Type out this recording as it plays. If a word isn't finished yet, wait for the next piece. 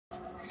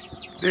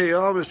Hey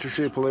y'all, Mr.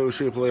 Shapelay with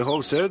Shapelay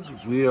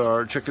Homestead. We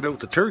are checking out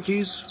the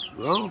turkeys.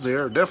 Well, they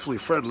are definitely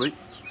friendly.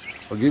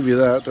 I'll give you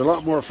that. They're a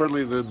lot more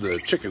friendly than the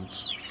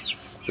chickens.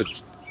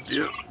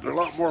 Yeah, they're a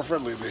lot more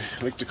friendly. They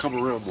like to come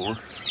around more.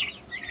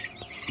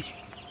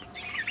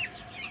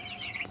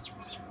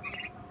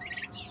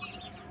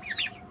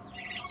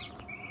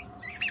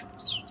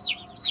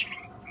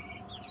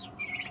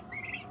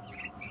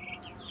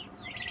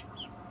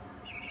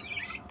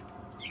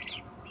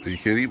 You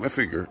can't eat my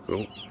finger.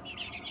 No.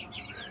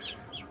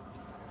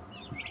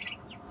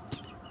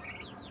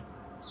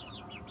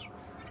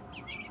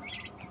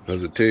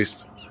 How's it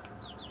taste?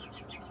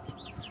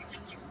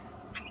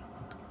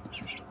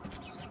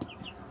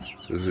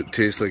 Does it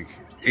taste like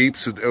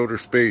apes in outer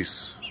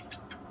space?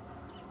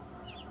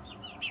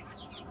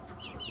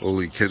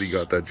 Only Kenny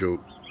got that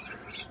joke.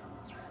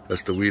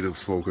 That's the weed I'm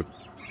smoking.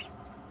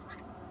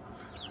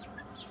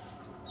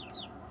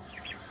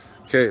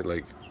 Okay,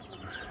 like,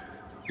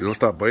 you don't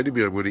stop biting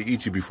me, I'm going to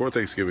eat you before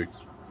Thanksgiving.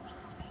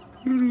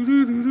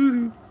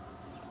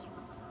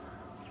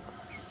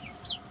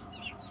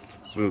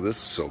 Oh, this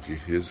is silky.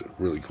 He is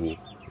really cool.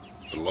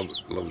 I love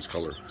it. I love his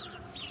color.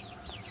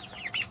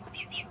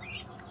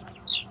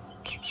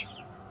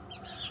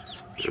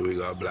 Here we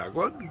got a black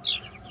one.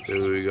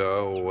 Here we got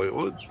a white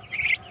one.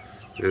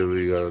 Here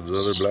we got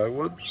another black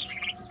one.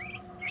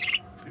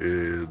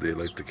 And they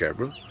like the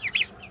camera.